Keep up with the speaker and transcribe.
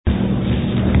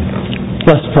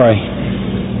Let's pray.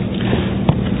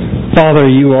 Father,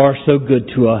 You are so good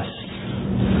to us.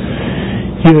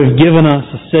 You have given us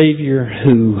a Savior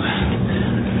who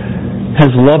has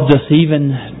loved us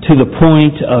even to the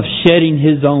point of shedding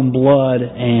His own blood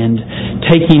and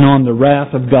taking on the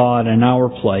wrath of God in our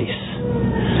place.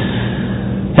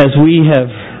 As we have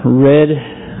read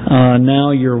now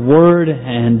Your Word,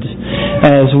 and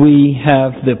as we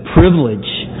have the privilege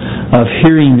of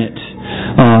hearing it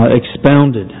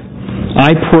expounded,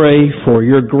 I pray for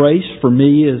Your grace for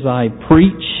me as I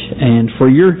preach and for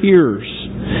Your hearers,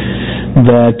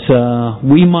 that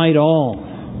we might all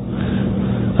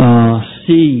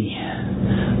see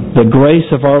the grace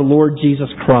of our Lord Jesus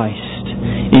Christ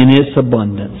in its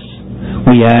abundance.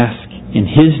 We ask in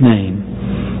His name.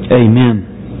 Amen.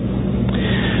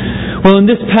 Well, in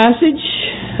this passage,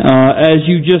 as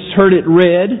you just heard it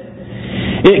read,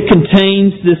 it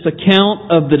contains this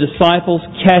account of the disciples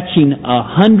catching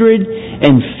 153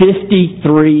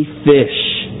 fish.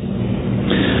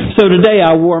 So today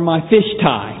I wore my fish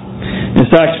tie. It's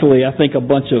actually, I think, a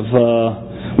bunch of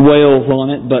whales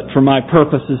on it, but for my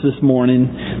purposes this morning,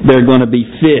 they're going to be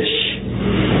fish.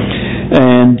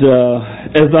 And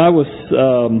as I was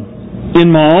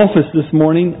in my office this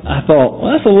morning, I thought,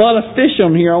 well, that's a lot of fish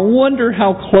on here. I wonder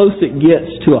how close it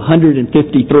gets to 153.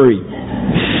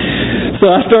 So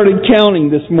I started counting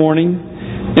this morning,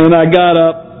 and I got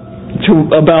up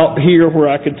to about here where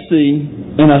I could see,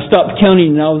 and I stopped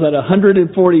counting, and I was at 141.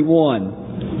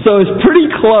 So it's pretty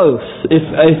close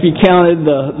if you counted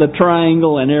the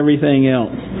triangle and everything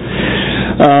else.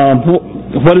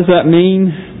 What does that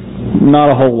mean? Not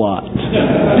a whole lot.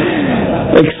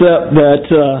 Except that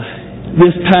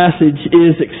this passage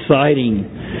is exciting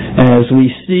as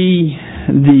we see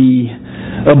the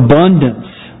abundance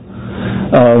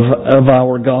of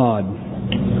our God.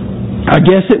 I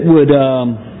guess it would,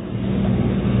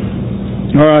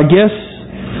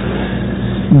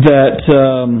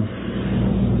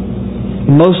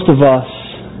 most of us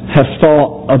have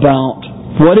thought about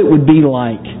what it would be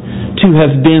like to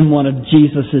have been one of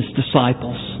Jesus'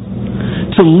 disciples,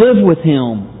 to live with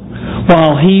Him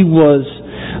while He was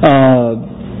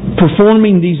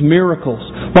performing these miracles,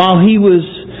 while He was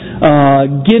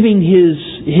giving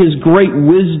His great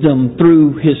wisdom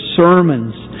through His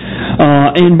sermons,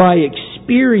 and by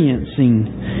experiencing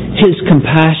His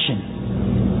compassion.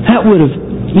 That would have,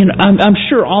 I'm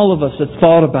sure all of us have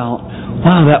thought about,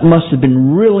 wow, that must have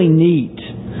been really neat.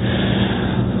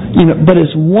 But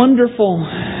as wonderful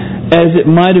as it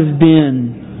might have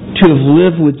been to have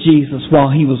lived with Jesus while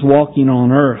He was walking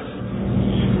on earth,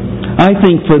 I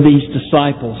think for these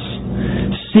disciples,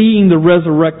 seeing the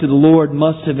resurrected Lord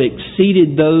must have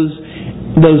exceeded those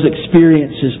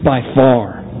experiences by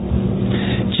far.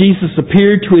 Jesus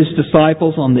appeared to His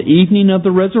disciples on the evening of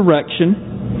the resurrection,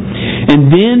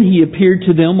 and then He appeared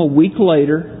to them a week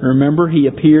later. Remember, He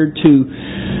appeared to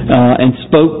and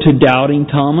spoke to doubting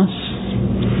Thomas.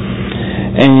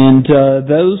 And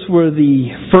those were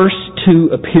the first two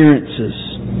appearances.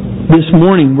 This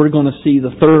morning we're going to see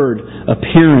the third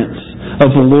appearance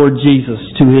of the Lord Jesus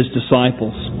to His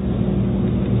disciples.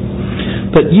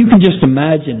 But you can just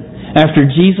imagine, after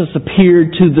Jesus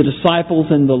appeared to the disciples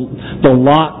in the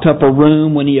locked upper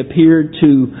room, when He appeared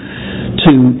to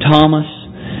Thomas,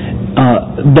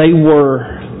 they were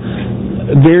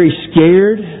very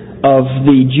scared of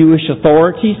the Jewish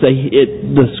authorities.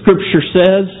 The Scripture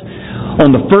says,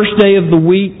 on the first day of the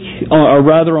week, or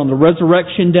rather on the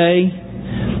resurrection day,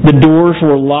 the doors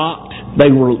were locked.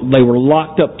 They were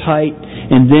locked up tight.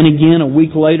 And then again, a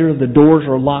week later, the doors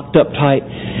were locked up tight.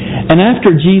 And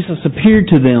after Jesus appeared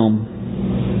to them,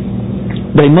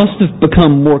 they must have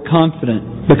become more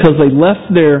confident, because they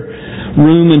left their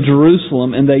room in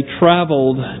Jerusalem and they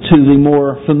traveled to the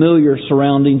more familiar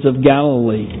surroundings of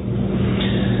Galilee.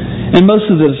 And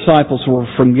most of the disciples were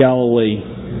from Galilee.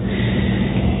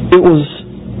 It was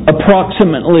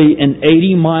approximately an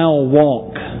 80-mile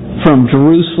walk from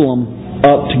Jerusalem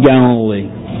up to Galilee.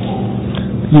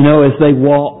 As they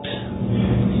walked,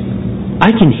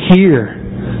 I can hear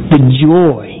the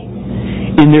joy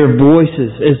in their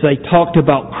voices as they talked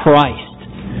about Christ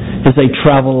as they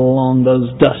traveled along those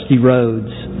dusty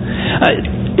roads.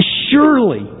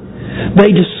 Surely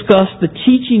they discussed the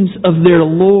teachings of their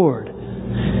Lord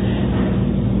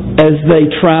as they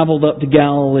traveled up to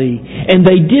Galilee. And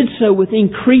they did so with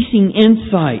increasing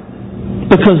insight,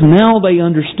 because now they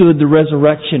understood the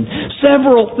resurrection.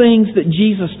 Several things that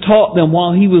Jesus taught them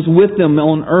while He was with them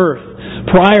on earth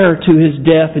prior to His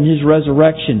death and His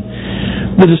resurrection.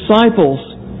 The disciples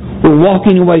were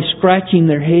walking away scratching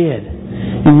their head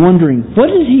and wondering, what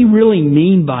did He really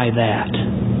mean by that?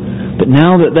 But But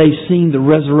now that they've seen the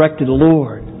resurrected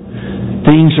Lord,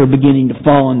 things are beginning to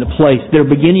fall into place. They're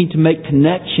beginning to make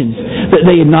connections that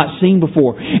they had not seen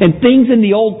before. And things in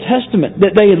the Old Testament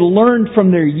that they had learned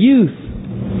from their youth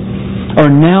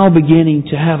are now beginning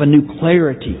to have a new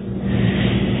clarity.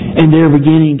 And they're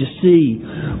beginning to see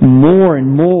more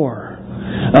and more,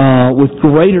 with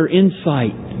greater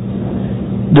insight,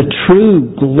 the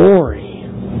true glory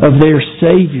of their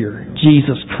Savior,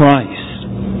 Jesus Christ.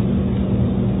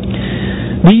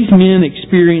 These men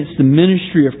experienced the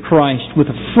ministry of Christ with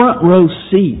a front row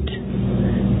seat.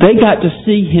 They got to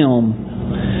see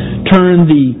Him turn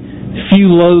the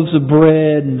few loaves of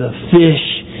bread and the fish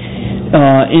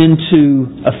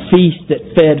into a feast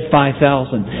that fed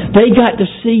 5,000. They got to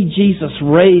see Jesus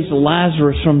raise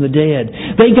Lazarus from the dead.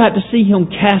 They got to see Him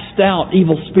cast out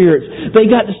evil spirits. They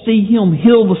got to see Him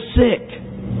heal the sick.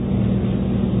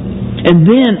 And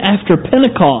then after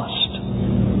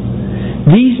Pentecost,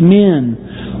 these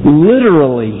men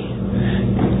literally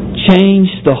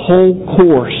changed the whole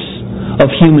course of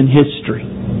human history.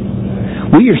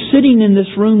 We are sitting in this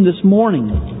room this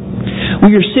morning.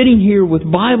 We are sitting here with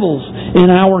Bibles in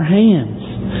our hands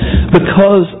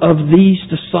because of these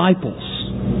disciples.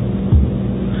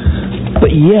 But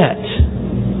yet,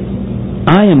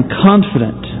 I am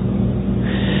confident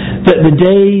that the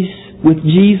days with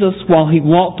Jesus while He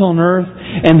walked on earth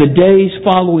and the days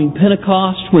following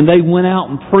Pentecost when they went out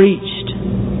and preached,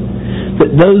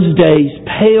 that those days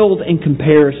paled in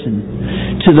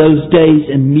comparison to those days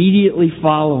immediately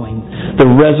following the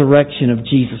resurrection of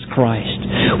Jesus Christ,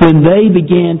 when they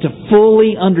began to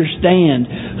fully understand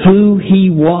who He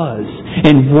was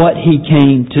and what He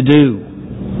came to do.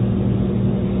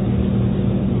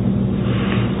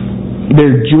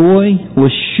 Their joy was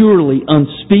surely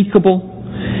unspeakable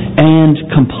and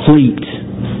complete.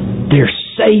 Their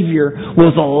Savior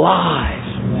was alive.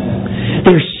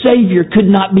 Their Savior could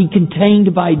not be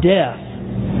contained by death.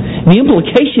 The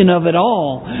implication of it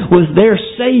all was their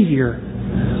Savior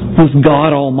was God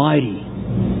Almighty.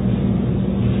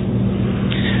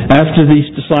 After these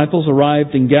disciples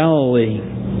arrived in Galilee,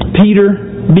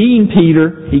 Peter, being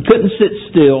Peter, he couldn't sit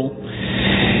still.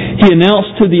 He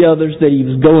announced to the others that he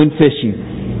was going fishing.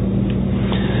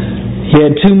 He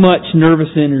had too much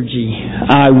nervous energy,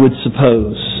 I would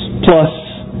suppose. Plus,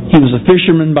 he was a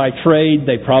fisherman by trade.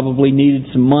 They probably needed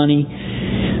some money.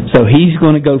 So he's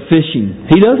going to go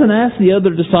fishing. He doesn't ask the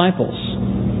other disciples.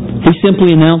 He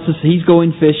simply announces he's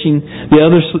going fishing. The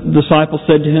other disciples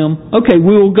said to him, "Okay,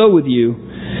 we will go with you."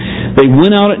 They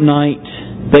went out at night.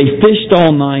 They fished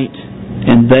all night.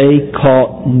 And they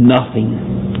caught nothing.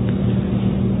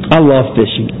 I love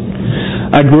fishing.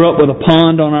 I grew up with a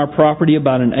pond on our property,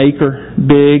 about an acre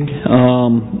big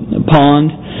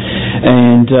pond.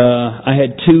 And I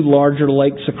had two larger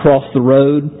lakes across the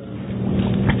road.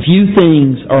 Few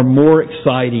things are more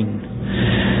exciting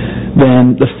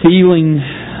than the feeling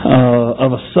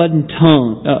of a sudden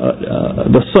tug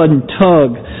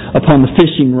upon the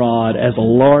fishing rod as a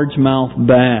largemouth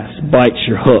bass bites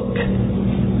your hook.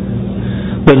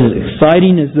 But as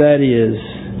exciting as that is,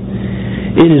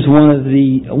 it is one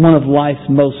of life's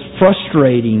most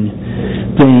frustrating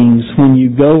things when you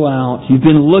go out. You've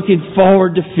been looking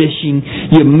forward to fishing.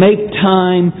 You make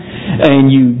time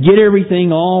and you get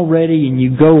everything all ready and you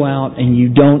go out and you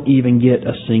don't even get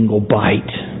a single bite.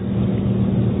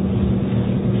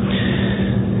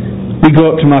 We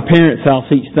go up to my parents' house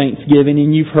each Thanksgiving,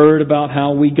 and you've heard about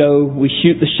how we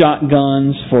shoot the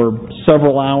shotguns for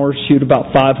several hours, shoot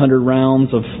about 500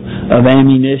 rounds of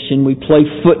ammunition. We play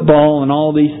football and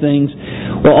all these things.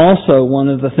 Well, also one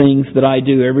of the things that I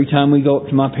do every time we go up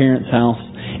to my parents' house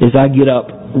is I get up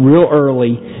real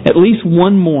early, at least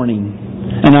one morning,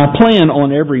 and I plan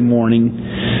on every morning,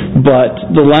 but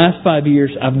the last 5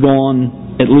 years I've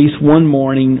gone at least one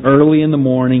morning, early in the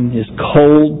morning, it's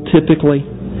cold typically,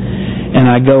 and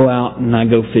I go out and I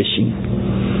go fishing.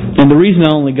 And the reason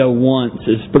I only go once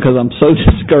is because I'm so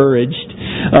discouraged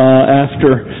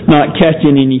after not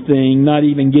catching anything, not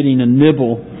even getting a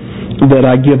nibble, that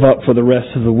I give up for the rest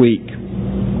of the week.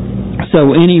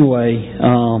 So anyway,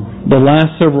 the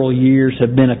last several years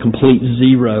have been a complete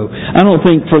zero. I don't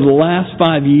think for the last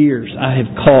 5 years I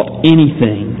have caught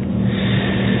anything.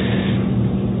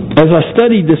 As I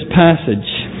studied this passage,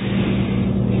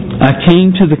 I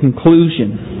came to the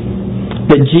conclusion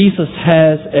that Jesus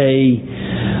has a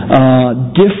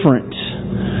different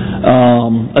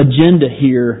agenda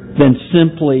here than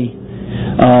simply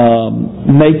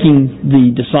making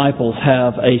the disciples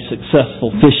have a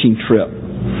successful fishing trip.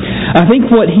 I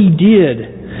think what He did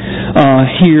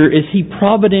here is He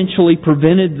providentially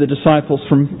prevented the disciples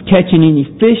from catching any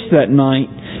fish that night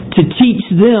to teach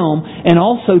them and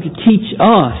also to teach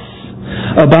us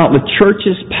about the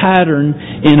church's pattern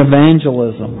in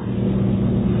evangelism.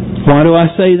 Why do I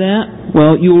say that?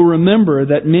 Well, you will remember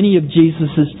that many of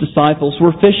Jesus' disciples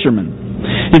were fishermen.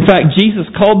 In fact, Jesus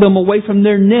called them away from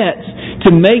their nets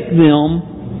to make them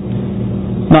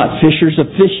not fishers of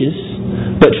fishes,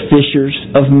 but fishers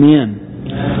of men.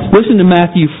 Listen to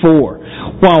Matthew 4.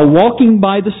 While walking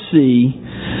by the Sea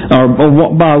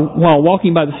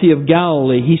of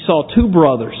Galilee, He saw two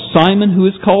brothers, Simon, who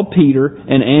is called Peter,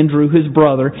 and Andrew, his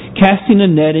brother, casting a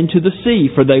net into the sea,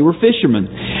 for they were fishermen.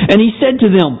 And He said to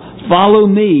them, "Follow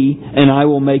me, and I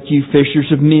will make you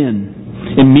fishers of men."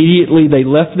 Immediately they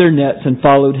left their nets and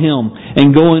followed Him.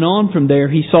 And going on from there,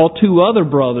 He saw two other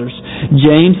brothers,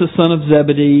 James the son of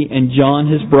Zebedee and John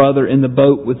his brother, in the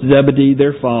boat with Zebedee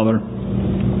their father,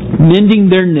 mending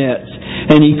their nets,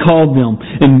 and He called them.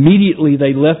 Immediately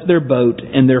they left their boat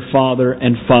and their father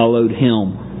and followed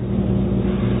Him.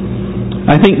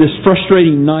 I think this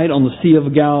frustrating night on the Sea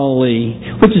of Galilee,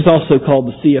 which is also called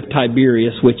the Sea of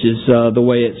Tiberias, which is the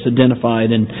way it's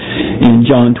identified in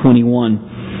John 21,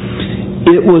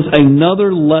 it was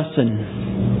another lesson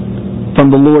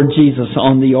from the Lord Jesus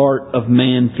on the art of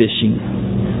man fishing.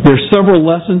 There are several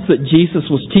lessons that Jesus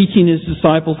was teaching His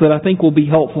disciples that I think will be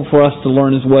helpful for us to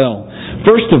learn as well.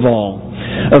 First of all,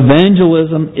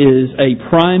 evangelism is a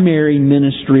primary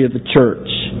ministry of the church.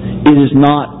 It is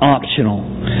not optional.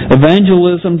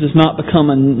 Evangelism does not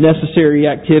become a necessary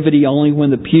activity only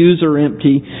when the pews are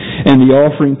empty and the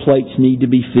offering plates need to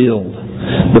be filled.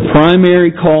 The primary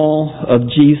call of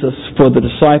Jesus for the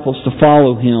disciples to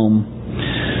follow Him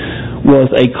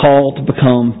was a call to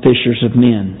become fishers of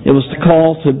men. It was the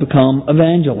call to become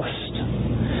evangelists.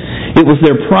 It was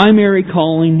their primary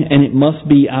calling, and it must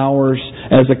be ours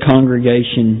as a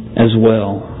congregation as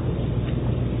well.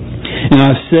 And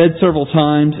I've said several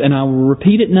times, and I will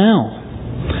repeat it now,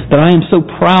 that I am so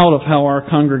proud of how our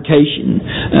congregation,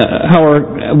 how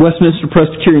our Westminster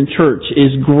Presbyterian Church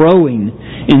is growing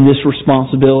in this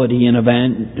responsibility in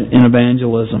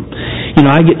evangelism. You know,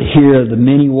 I get to hear the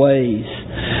many ways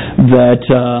that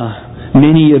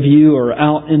many of you are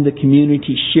out in the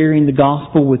community sharing the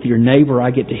gospel with your neighbor.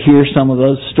 I get to hear some of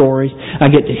those stories. I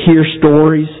get to hear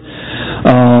stories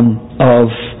of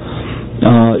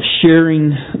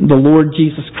sharing the Lord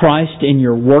Jesus Christ in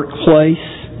your workplace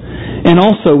and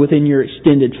also within your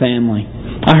extended family.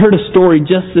 I heard a story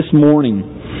just this morning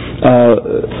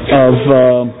of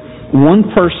one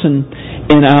person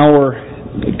in our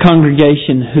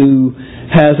congregation who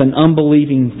has an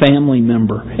unbelieving family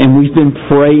member, and we've been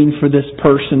praying for this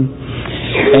person.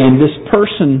 And this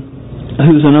person,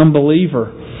 who's an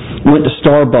unbeliever, went to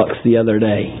Starbucks the other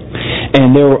day,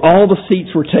 and all the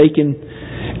seats were taken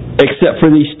except for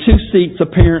these two seats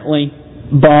apparently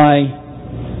by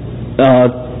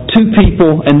two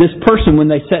people, and this person, when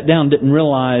they sat down, didn't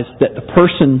realize that the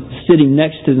person sitting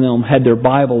next to them had their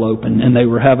Bible open, and they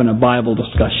were having a Bible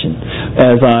discussion,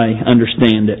 as I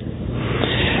understand it.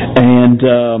 And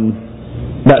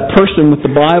that person with the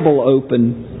Bible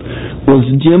open was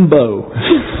Jimbo.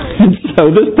 And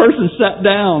so this person sat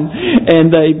down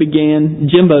and they began,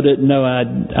 Jimbo didn't know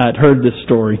I'd heard this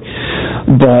story,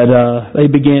 but they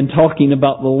began talking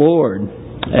about the Lord.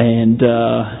 And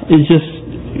it's just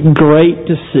great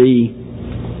to see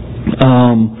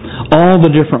all the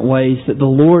different ways that the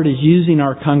Lord is using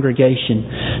our congregation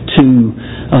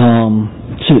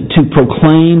to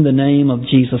proclaim the name of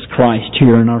Jesus Christ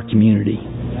here in our community.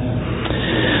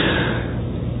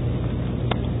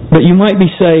 But you might be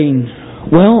saying,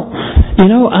 well, you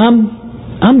know,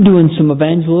 I'm doing some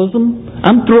evangelism.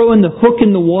 I'm throwing the hook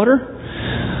in the water,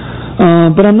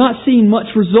 but I'm not seeing much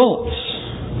results.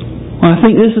 Well, I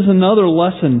think this is another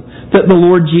lesson that the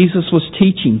Lord Jesus was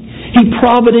teaching. He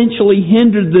providentially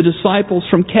hindered the disciples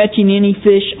from catching any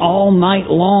fish all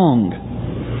night long.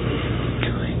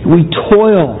 We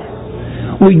toil.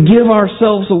 We give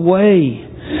ourselves away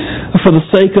for the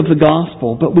sake of the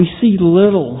gospel, but we see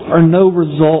little or no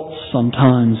results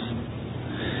sometimes.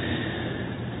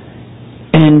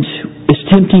 And it's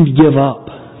tempting to give up.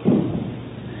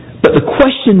 But the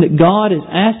question that God is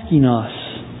asking us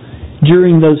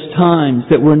during those times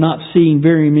that we're not seeing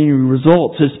very many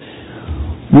results is,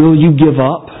 will you give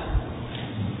up?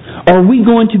 Are we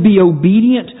going to be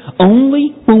obedient only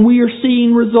when we are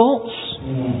seeing results?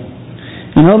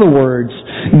 In other words,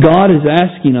 God is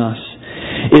asking us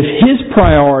if His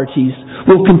priorities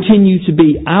will continue to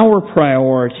be our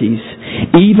priorities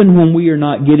even when we are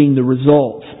not getting the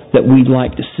results that we'd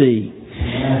like to see.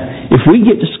 If we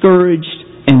get discouraged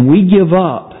and we give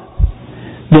up,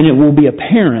 then it will be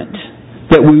apparent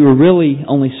that we were really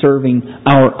only serving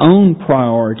our own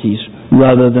priorities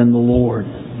rather than the Lord.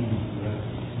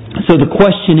 So the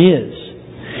question is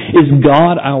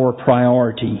God our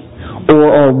priority, or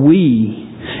are we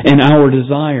and our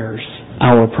desires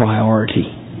our priority?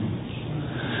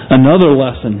 Another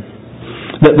lesson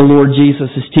that the Lord Jesus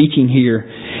is teaching here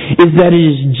is that it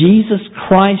is Jesus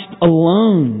Christ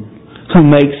alone who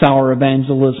makes our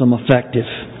evangelism effective.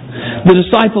 The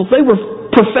disciples, they were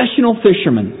professional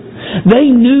fishermen.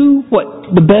 They knew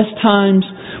what the best times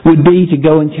would be to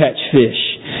go and catch fish.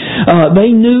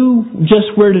 They knew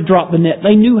just where to drop the net.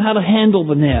 They knew how to handle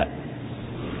the net.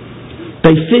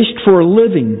 They fished for a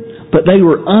living, but they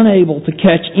were unable to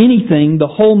catch anything the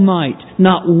whole night.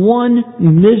 Not one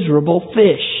miserable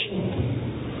fish.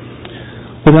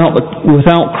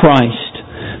 Without Christ,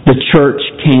 the church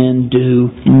can do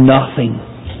nothing.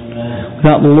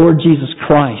 Without the Lord Jesus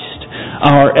Christ,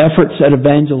 our efforts at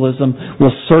evangelism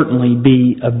will certainly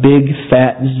be a big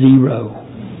fat zero.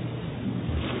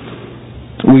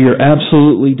 We are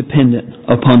absolutely dependent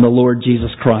upon the Lord Jesus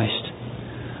Christ.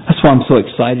 That's why I'm so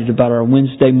excited about our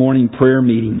Wednesday morning prayer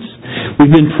meetings.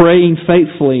 We've been praying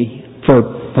faithfully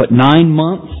for, 9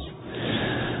 months?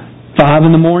 5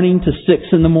 in the morning to 6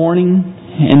 in the morning,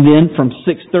 and then from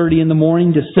 6:30 in the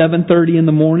morning to 7:30 in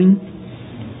the morning.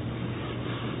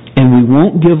 And we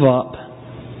won't give up,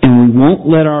 and we won't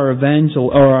let our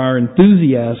our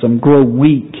enthusiasm grow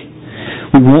weak.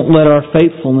 We won't let our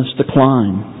faithfulness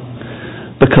decline,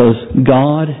 because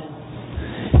God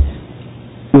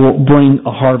will bring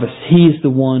a harvest. He is the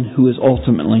one who is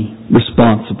ultimately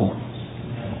responsible.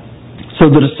 So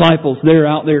the disciples, they're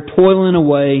out there toiling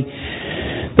away.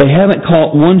 They haven't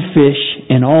caught one fish,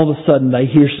 and all of a sudden they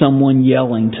hear someone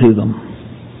yelling to them.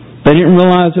 They didn't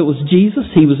realize it was Jesus.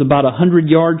 He was about 100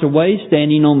 yards away,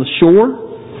 standing on the shore.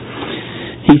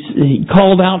 He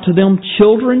called out to them,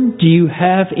 "Children, do you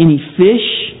have any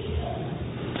fish?"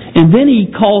 And then he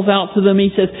calls out to them, he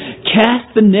says,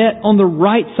 "Cast the net on the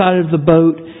right side of the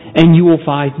boat and you will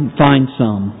find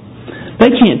some." They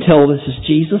can't tell this is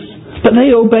Jesus, but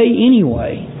they obey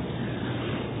anyway.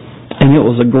 And it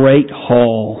was a great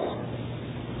haul.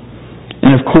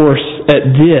 And of course,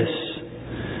 at this,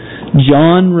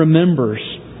 John remembers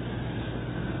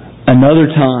another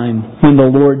time when the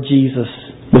Lord Jesus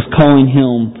was calling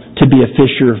him to be a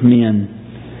fisher of men.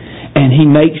 And he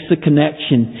makes the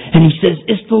connection, and he says,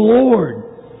 "It's the Lord."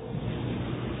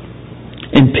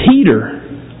 And Peter,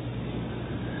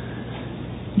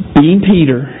 being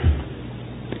Peter,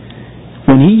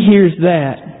 when he hears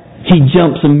that, he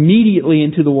jumps immediately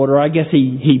into the water. I guess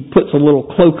he puts a little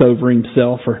cloak over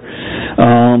himself,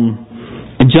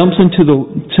 and jumps into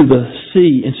the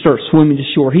sea and starts swimming to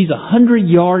shore. He's 100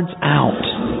 yards out.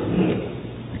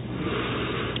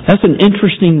 That's an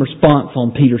interesting response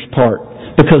on Peter's part.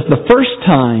 Because the first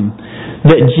time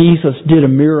that Jesus did a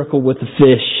miracle with the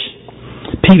fish,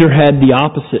 Peter had the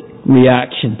opposite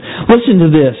reaction. Listen to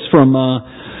this from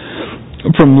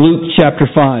Luke chapter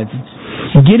 5.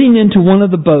 Getting into one of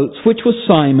the boats, which was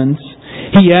Simon's,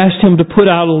 he asked him to put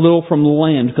out a little from the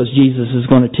land, because Jesus is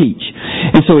going to teach.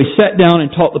 And so he sat down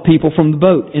and taught the people from the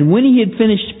boat. And when he had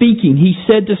finished speaking, he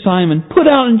said to Simon, "Put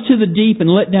out into the deep and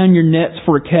let down your nets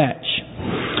for a catch."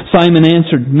 Simon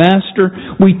answered, "Master,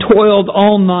 we toiled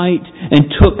all night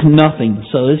and took nothing."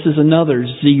 So this is another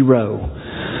zero.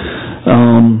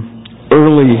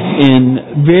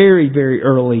 Very, very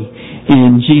early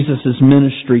in Jesus'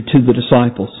 ministry to the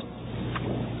disciples.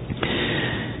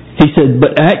 He said,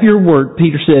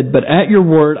 Peter said, "But at your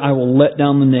word I will let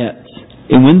down the nets."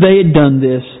 And when they had done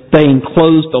this, they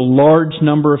enclosed a large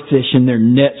number of fish, and their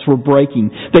nets were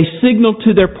breaking. They signaled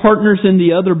to their partners in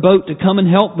the other boat to come and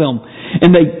help them.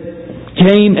 And they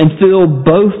came and filled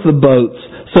both the boats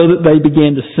so that they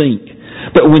began to sink.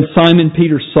 But when Simon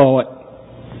Peter saw it,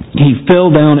 he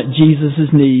fell down at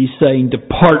Jesus' knees, saying,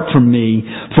 "Depart from me,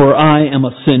 for I am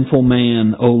a sinful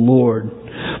man, O Lord."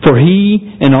 For he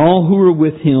and all who were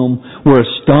with him were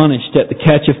astonished at the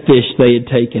catch of fish they had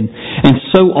taken. And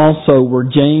so also were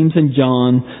James and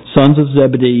John, sons of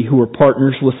Zebedee, who were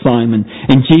partners with Simon.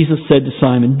 And Jesus said to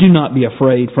Simon, "Do not be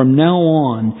afraid. From now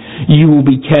on you will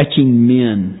be catching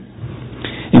men."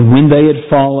 And when they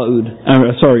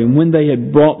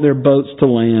had brought their boats to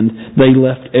land, they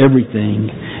left everything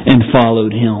and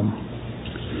followed him.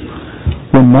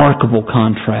 Remarkable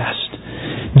contrast.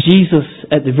 Peter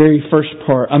at the very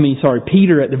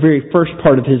first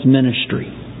part of his ministry,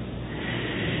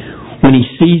 when he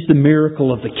sees the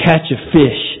miracle of the catch of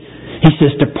fish, he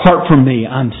says, "Depart from me,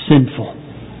 I'm sinful."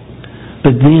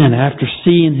 But then, after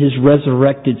seeing his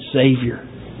resurrected Savior,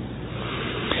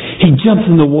 He jumps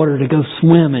in the water to go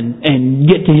swim and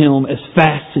get to Him as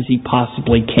fast as he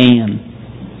possibly can.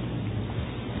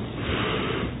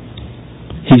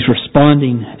 He's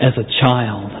responding as a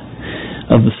child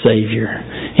of the Savior.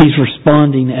 He's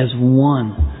responding as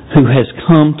one who has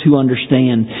come to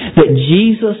understand that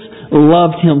Jesus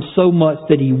loved him so much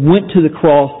that He went to the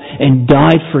cross and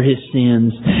died for his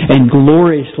sins and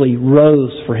gloriously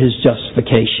rose for his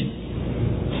justification.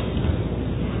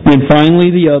 When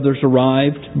finally the others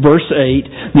arrived, verse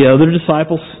 8, the other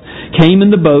disciples came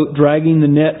in the boat dragging the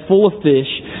net full of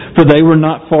fish, for they were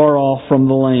not far off from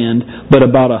the land, but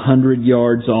about 100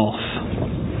 yards off.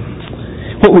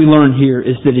 What we learn here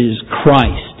is that it is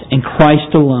Christ and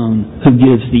Christ alone who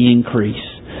gives the increase.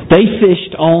 They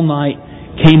fished all night,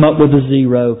 came up with a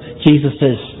zero. Jesus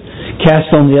says,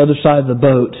 cast on the other side of the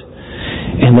boat,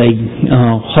 and they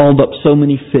hauled up so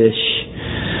many fish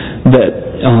that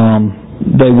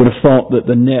they would have thought that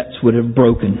the nets would have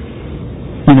broken.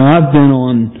 You know, I've been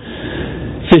on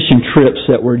fishing trips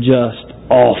that were just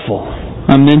awful.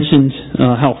 I mentioned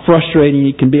how frustrating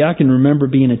it can be. I can remember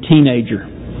being a teenager,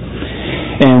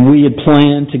 and we had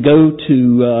planned to go to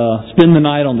spend the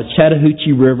night on the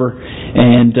Chattahoochee River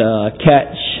and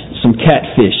catch some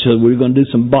catfish. So we were going to do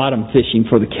some bottom fishing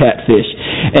for the catfish.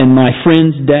 And my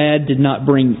friend's dad did not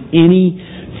bring any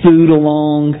food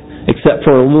along except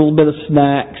for a little bit of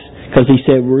snacks, because he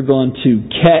said we're going to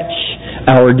catch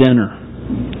our dinner.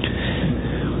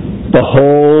 The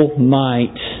whole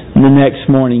night, the next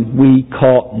morning, we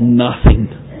caught nothing.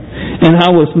 And I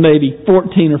was maybe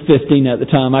 14 or 15 at the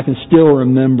time. I can still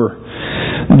remember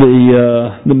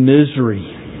the misery.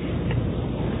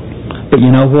 But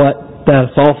you know what?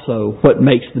 That's also what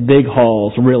makes the big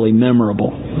hauls really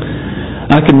memorable.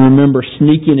 I can remember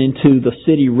sneaking into the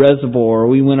city reservoir.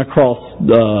 We went across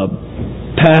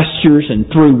pastures and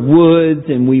through woods,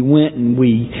 and we went and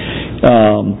we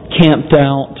camped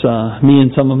out, me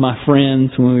and some of my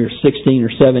friends, when we were 16 or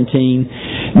 17.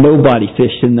 Nobody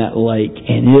fished in that lake,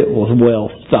 and it was well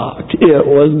stocked. It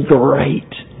was great.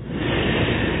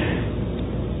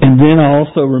 And then I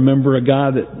also remember a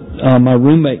guy that my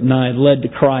roommate and I had led to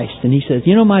Christ, and he says,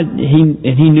 you know,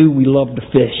 he knew we loved to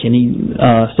fish, and he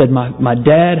said, my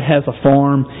dad has a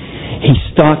farm. He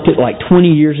stocked it like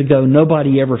 20 years ago.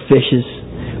 Nobody ever fishes.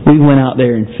 We went out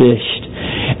there and fished.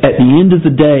 At the end of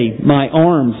the day, my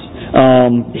arms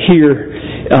here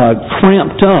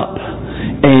cramped up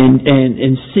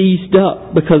and seized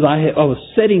up because I was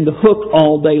setting the hook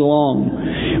all day long.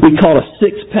 We caught a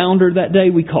 6-pounder that day.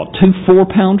 We caught 2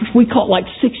 4-pounders. We caught like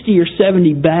 60 or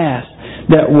 70 bass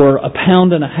that were 1.5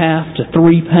 pounds to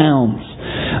 3 pounds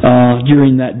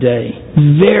during that day.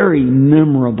 Very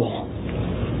memorable.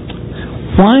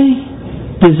 Why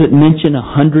does it mention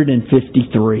 153?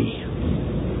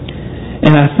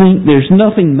 And I think there's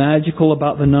nothing magical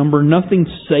about the number, nothing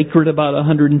sacred about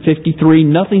 153,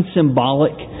 nothing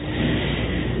symbolic.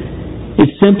 It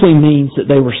simply means that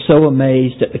they were so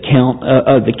amazed at the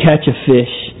catch of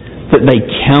fish that they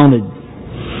counted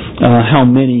how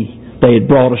many they had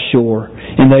brought ashore,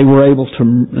 and they were able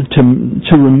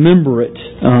to remember it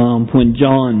when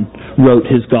John wrote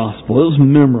his gospel. It was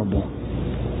memorable.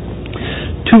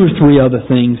 2 or 3 other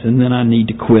things, and then I need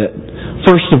to quit.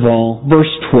 First of all,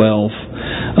 verse 12.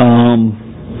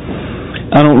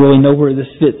 I don't really know where this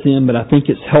fits in, but I think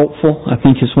it's helpful. I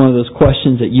think it's one of those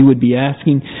questions that you would be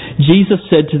asking. Jesus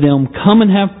said to them, "Come and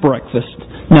have breakfast."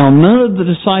 Now none of the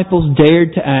disciples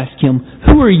dared to ask him,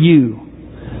 "Who are you?"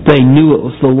 They knew it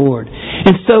was the Lord.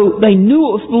 And so they knew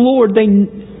it was the Lord.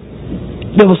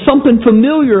 There was something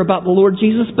familiar about the Lord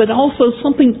Jesus, but also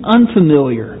something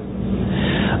unfamiliar.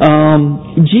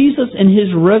 Jesus and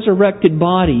His resurrected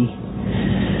body,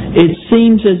 it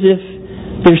seems as if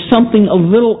there's something a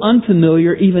little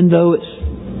unfamiliar, even though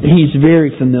He's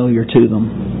very familiar to them.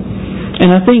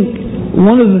 And I think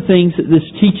one of the things that this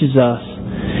teaches us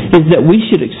is that we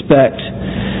should expect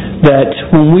that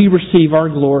when we receive our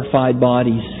glorified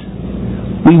bodies,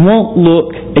 we won't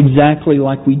look exactly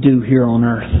like we do here on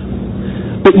earth,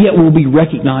 but yet we'll be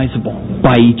recognizable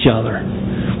by each other.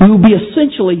 We will be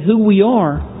essentially who we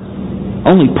are,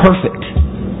 only perfect.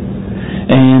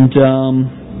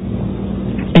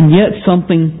 And yet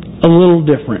something a little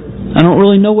different. I don't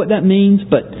really know what that means,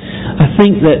 but I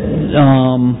think that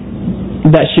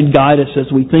that should guide us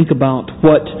as we think about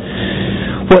what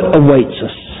awaits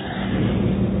us.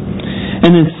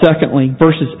 And then secondly,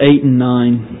 verses 8 and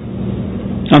 9.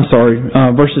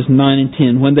 Verses 9 and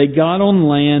 10. When they got on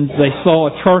land, they saw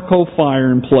a charcoal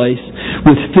fire in place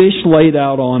with fish laid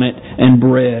out on it and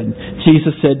bread.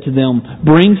 Jesus said to them,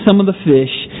 "Bring some of the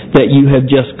fish that you have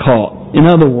just caught." In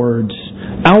other words,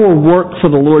 Our work for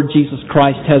the Lord Jesus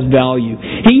Christ has value.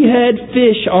 He had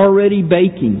fish already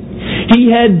baking.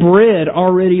 He had bread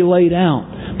already laid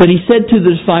out. But He said to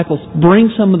the disciples,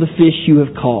 bring some of the fish you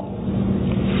have caught.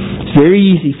 It's very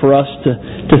easy for us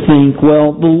to think,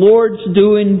 well, the Lord's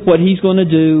doing what He's going to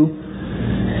do,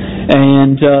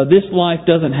 and this life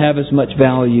doesn't have as much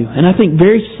value. And I think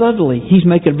very subtly, He's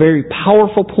making a very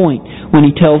powerful point when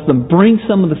He tells them, bring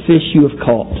some of the fish you have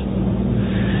caught.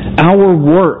 Our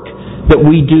work that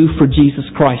we do for Jesus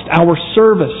Christ, our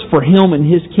service for Him and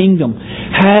His kingdom,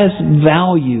 has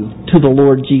value to the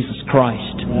Lord Jesus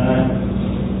Christ.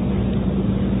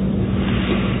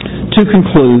 To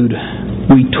conclude,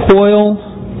 we toil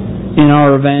in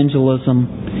our evangelism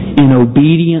in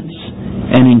obedience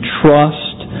and in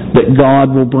trust that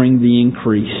God will bring the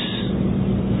increase.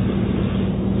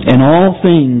 And all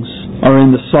things are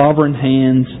in the sovereign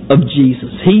hands of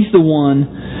Jesus. He's the one,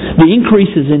 the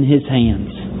increase is in His hands.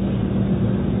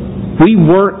 We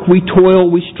work, we toil,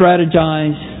 we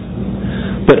strategize,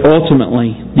 but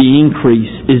ultimately the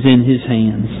increase is in His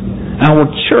hands. Our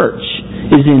church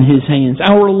is in His hands.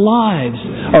 Our lives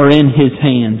are in His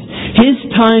hands. His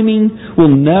timing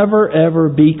will never ever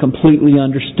be completely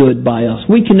understood by us.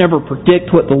 We can never predict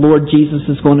what the Lord Jesus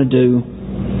is going to do,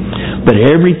 but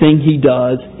everything He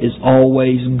does is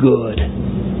always good.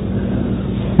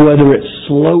 Whether it's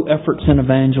slow efforts in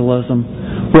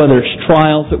evangelism, whether it's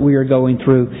trials that we are going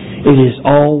through, it is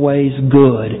always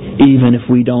good, even if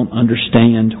we don't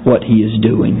understand what He is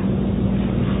doing.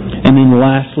 And then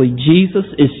lastly, Jesus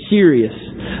is serious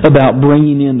about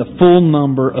bringing in the full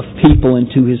number of people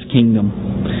into His kingdom.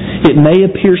 It may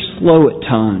appear slow at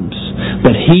times,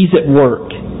 but He's at work.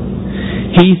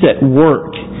 He's at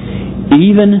work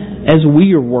even as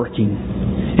we are working,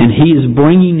 and He is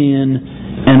bringing in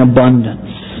an abundance.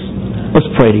 Let's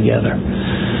pray together.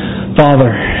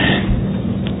 Father,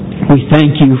 we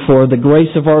thank You for the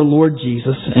grace of our Lord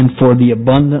Jesus and for the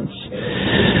abundance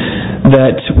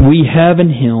that we have in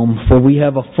Him, for we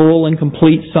have a full and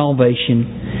complete salvation,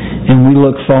 and we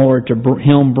look forward to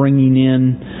Him bringing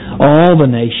in all the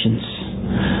nations,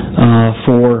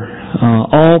 for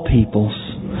all peoples,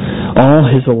 all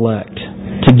His elect,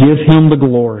 to give Him the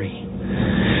glory.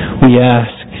 We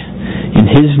ask in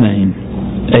His name,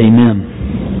 Amen.